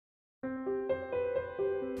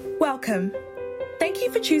Welcome. Thank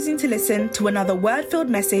you for choosing to listen to another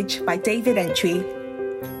word-filled message by David Antwi.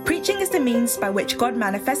 Preaching is the means by which God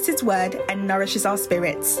manifests His word and nourishes our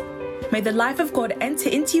spirits. May the life of God enter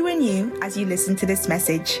into you and you as you listen to this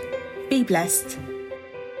message. Be blessed.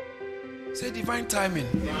 Say divine timing.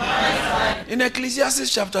 In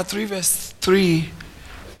Ecclesiastes chapter 3 verse 3,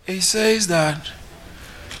 it says that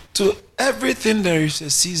to everything there is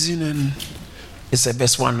a season, and it's a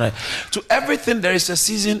verse 1, right? To everything there is a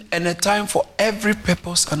season and a time for every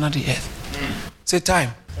purpose under the earth. Say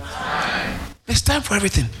time. There's time for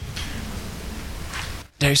everything.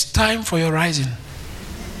 There is time for your rising.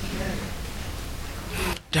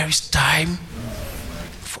 There is time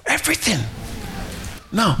for everything.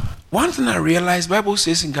 Now, one thing I realized, Bible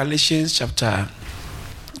says in Galatians chapter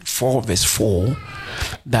 4 verse 4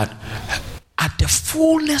 that at the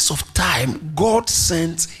fullness of time, God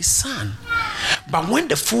sent His Son. But when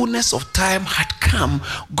the fullness of time had come,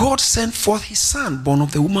 God sent forth His Son, born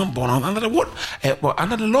of the woman, born under the what?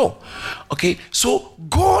 Under the law. Okay, so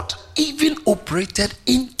God even operated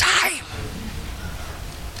in time.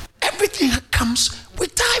 Everything comes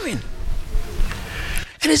with timing.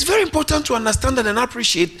 And it's very important to understand that and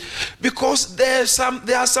appreciate, because there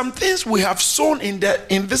are some things we have sown in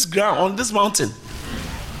this ground, on this mountain.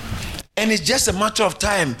 And it's just a matter of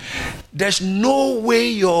time. There's no way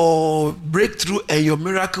your breakthrough and your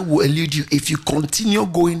miracle will elude you if you continue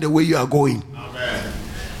going the way you are going. Amen.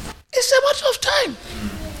 It's a matter of time.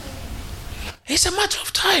 It's a matter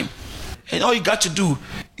of time. And all you got to do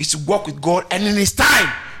is to walk with God, and in His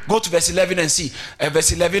time. Go to verse 11 and see.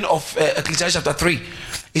 Verse 11 of Ecclesiastes chapter 3.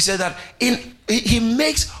 He said that He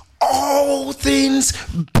makes all things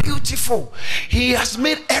beautiful. He has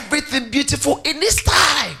made everything beautiful in His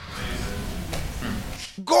time.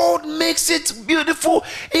 God makes it beautiful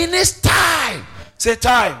in His time. Say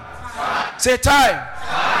time. Time. Say time.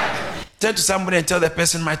 Time. Turn to somebody and tell the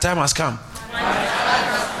person, my time has come.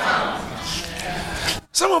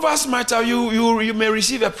 Some of us might have, you may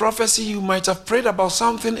receive a prophecy, you might have prayed about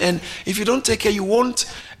something, and if you don't take care, you want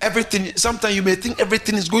everything. Sometimes you may think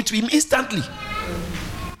everything is going to be instantly.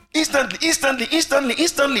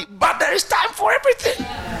 Instantly. But there is time for everything.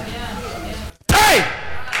 Time.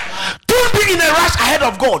 Don't be in a rush ahead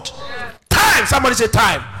of God. Time. Somebody say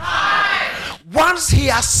time. Once He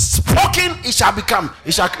has spoken, it shall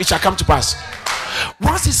come to pass.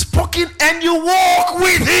 Once He's spoken, and you walk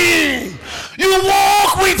with Him. You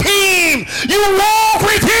walk with Him. You walk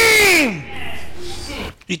with Him.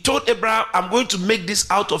 He told Abraham, I'm going to make this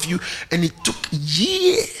out of you. And it took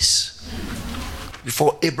years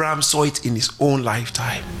before Abraham saw it in his own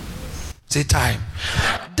lifetime. Say time.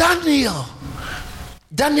 Daniel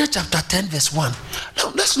chapter 10 verse 1.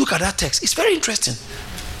 Now let's look at that text. It's very interesting.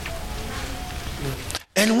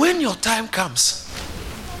 And when your time comes,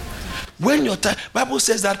 Bible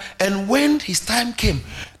says that, and when his time came,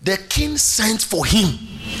 the king sent for him.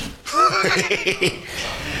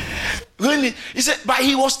 When he said, but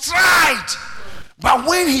he was tried. But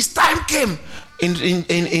when his time came,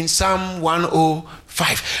 in Psalm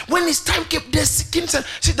 105, when his time came, the king said,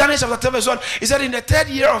 see Daniel chapter 10 verse 1, he said, in the 3rd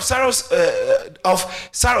year of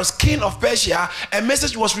Cyrus, king of Persia, a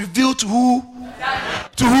message was revealed to who?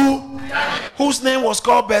 To who? Whose name was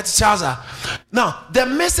called Belshazzar. Now, the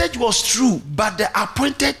message was true, but the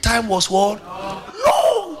appointed time was what?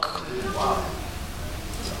 Long.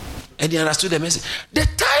 And he understood the message. The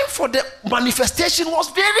time for the manifestation was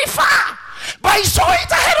very far, but he saw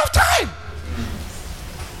it ahead of time.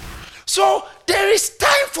 So there is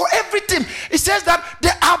time for everything. It says that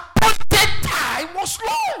the appointed time was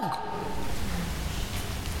long.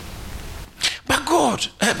 But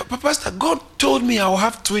Pastor, God told me I will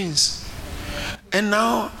have twins. And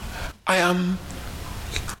now I am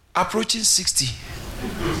approaching 60.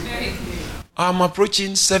 I'm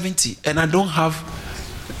approaching 70 and I don't have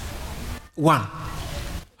one.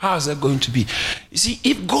 How is that going to be? You see,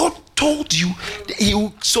 if God told you, He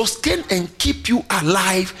will sustain and keep you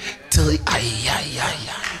alive till it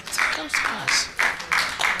comes to pass.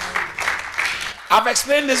 I've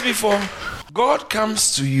explained this before. God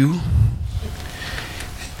comes to you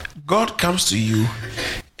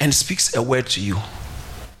and speaks a word to you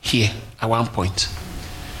here at one point.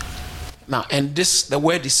 Now, and the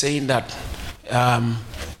word is saying that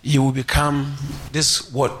you will become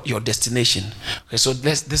this, what your destination. Okay, so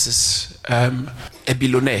this is a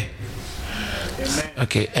billionaire.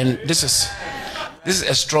 Okay, and this is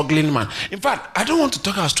a struggling man. In fact, I don't want to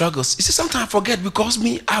talk about struggles. You see, sometimes I forget, because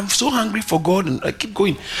I'm so hungry for God, and I keep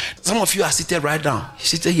going. Some of you are seated right now. You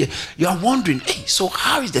sit here. You are wondering, hey, so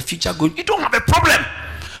how is the future going? You don't have a problem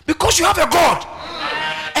because you have a God.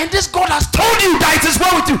 And this God has told you that it is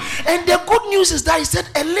well with you. And the good news is that he said,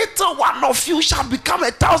 a little one of you shall become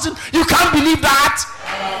 1,000. You can't believe that?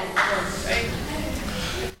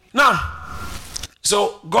 Now,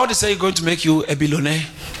 so God is saying going to make you a billionaire,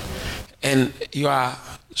 and you are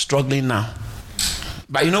struggling now.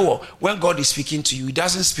 But you know what? When God is speaking to you, he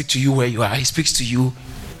doesn't speak to you where you are. He speaks to you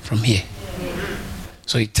from here.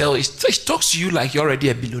 So he talks to you like you're already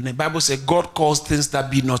a billionaire. The Bible says God calls things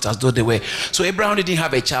that be not as though they were. So Abraham didn't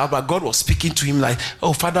have a child, but God was speaking to him like,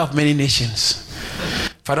 oh, father of many nations.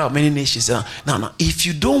 Father of many nations. Now, if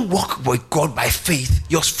you don't walk with God by faith,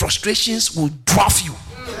 your frustrations will dwarf you.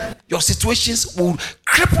 Your situations will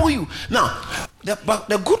cripple you. Now, but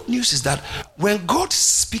the good news is that when God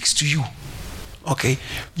speaks to you, okay,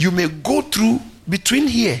 you may go through between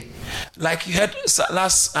here. Like you heard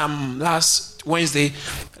last Wednesday,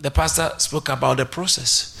 the pastor spoke about the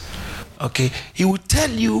process. Okay, he will tell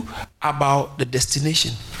you about the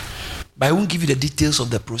destination, but he won't give you the details of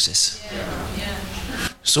the process.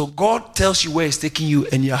 So God tells you where he's taking you,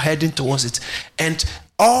 and you're heading towards it. And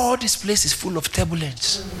all this place is full of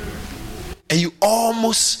turbulence. And you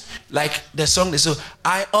almost, like the song they say,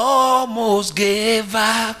 I almost gave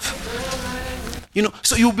up. You know,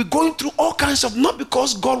 so you'll be going through all kinds of, not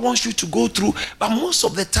because God wants you to go through, but most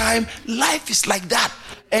of the time, life is like that.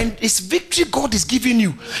 And it's victory God is giving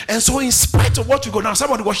you. And so in spite of what you go down,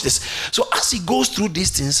 somebody watch this. So as he goes through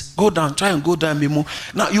these things, go down, try and go down, Mimo.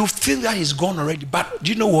 Now you feel that he's gone already. But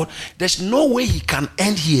do you know what? There's no way he can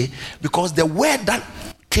end here, because the word that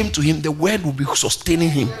came to him, the word will be sustaining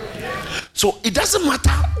him. So it doesn't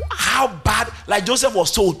matter how bad, like Joseph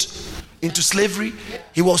was sold into slavery,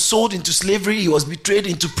 he was sold into slavery, he was betrayed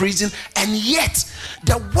into prison, and yet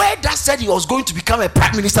the word that said he was going to become a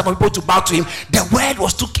prime minister for people to bow to him, the word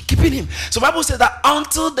was still keeping him. So the Bible says that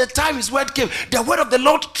until the time his word came, the word of the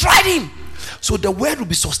Lord tried him. So the word will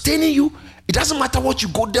be sustaining you. It doesn't matter what you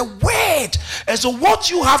go, the word. And so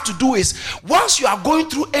what you have to do is, once you are going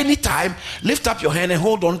through any time, lift up your hand and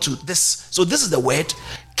hold on to this. So this is the word.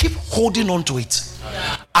 Keep holding on to it.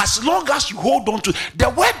 As long as you hold on to it, the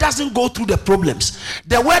word doesn't go through the problems.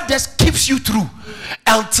 The word just keeps you through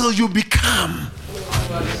until you become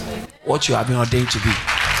what you have been ordained to be.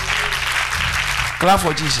 Clap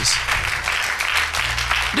for Jesus.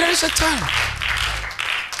 There is a time.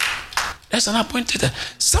 There's an appointed time.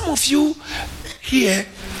 Some of you here,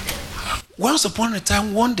 once upon a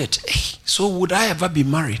time, wondered, hey, so would I ever be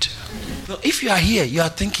married? Now, if you are here, you are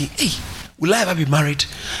thinking, hey, will I ever be married?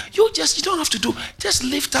 You don't have to do, just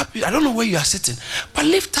lift up, I don't know where you are sitting, but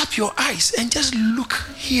lift up your eyes and just look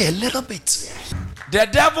here a little bit. The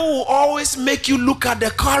devil will always make you look at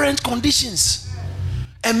the current conditions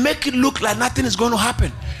and make it look like nothing is going to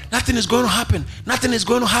happen. Nothing is going to happen. Nothing is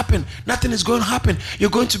going to happen. Nothing is going to happen. You're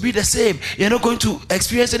going to be the same. You're not going to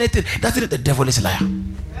experience anything. The devil is a liar.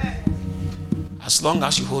 As long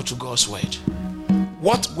as you hold to God's word.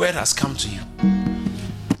 What word has come to you?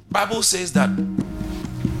 Bible says that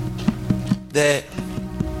the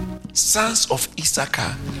sons of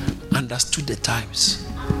Issachar understood the times.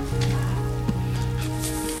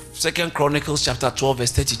 2 Chronicles chapter 12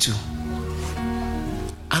 verse 32.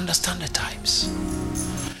 Understand the times.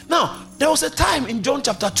 Now, there was a time in John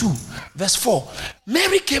chapter 2 verse 4.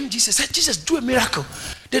 Mary came, Jesus said, Jesus, do a miracle.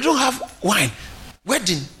 They don't have wine.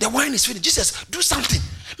 Wedding, the wine is finished. Jesus, do something.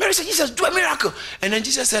 Mary said, Jesus, do a miracle. And then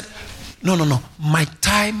Jesus said, no. My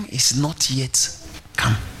time is not yet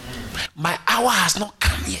come. My hour has not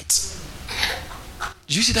come yet.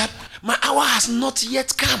 Do you see that? My hour has not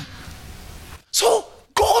yet come. So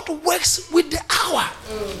God works with the hour.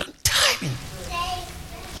 Timing.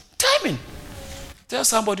 Timing. Tell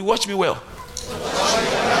somebody, watch me well.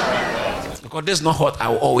 Because this is not what I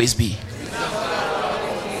will always be.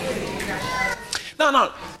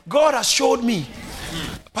 Now, God has showed me.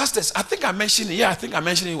 Pastors, I think I mentioned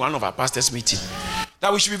in one of our pastors' meetings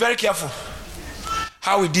that we should be very careful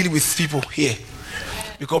how we deal with people here.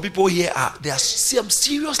 Because people here there are some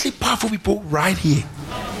seriously powerful people right here.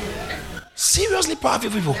 Seriously powerful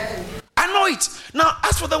people. I know it. Now,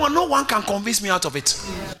 as for that one, no one can convince me out of it.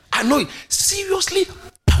 I know it. Seriously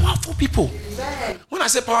powerful people. When I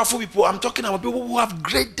say powerful people, I'm talking about people who have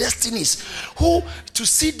great destinies. Who, to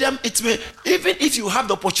see them, it may, even if you have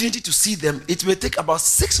the opportunity to see them, it may take about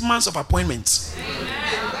 6 months of appointments.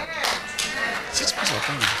 6 months of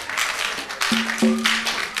appointment.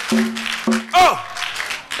 Oh,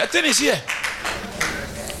 the thing is here.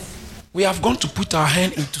 We have gone to put our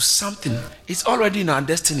hand into something. It's already in our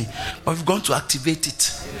destiny, but we've gone to activate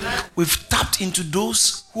it. We've tapped into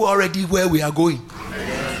those who are already where we are going.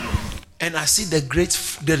 And I see the grace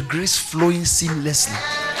flowing seamlessly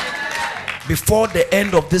before the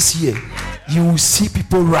end of this year, you will see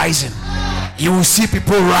people rising. You will see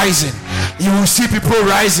people rising. You will see people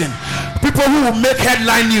rising. People who will make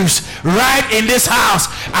headline news right in this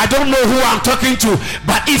house. I don't know who I'm talking to,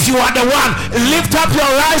 but if you are the one, lift up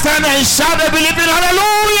your right hand and shout a believing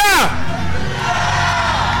hallelujah.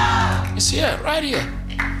 It's here, right here.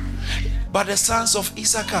 But the sons of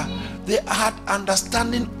Issachar, they had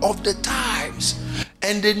understanding of the times,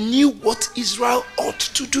 and they knew what Israel ought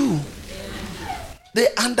to do. They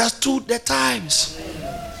understood the times.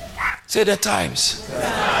 Say the times.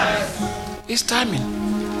 It's timing.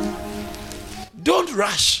 Don't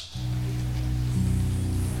rush,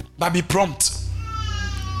 but be prompt.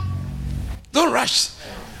 Don't rush.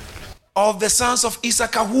 Of the sons of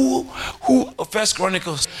Issachar who First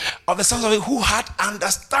Chronicles, of the sons of it who had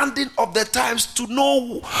understanding of the times to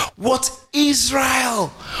know what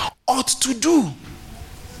Israel ought to do.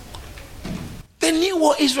 They knew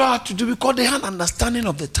what Israel had to do because they had understanding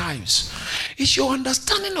of the times. It's your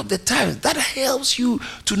understanding of the times that helps you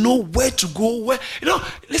to know where to go. Where,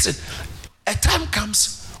 listen, a time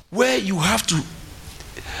comes where you have to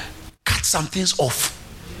cut some things off,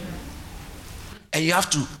 and you have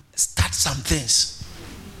to start some things.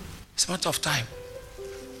 It's a matter of time.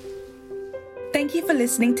 Thank you for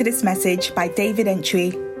listening to this message by David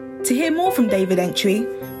Antwi. To hear more from David Antwi,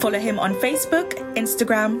 follow him on Facebook,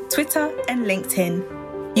 Instagram, Twitter, and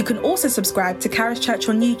LinkedIn. You can also subscribe to Charis Church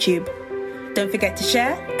on YouTube. Don't forget to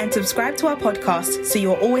share and subscribe to our podcast so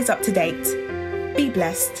you're always up to date. Be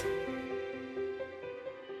blessed.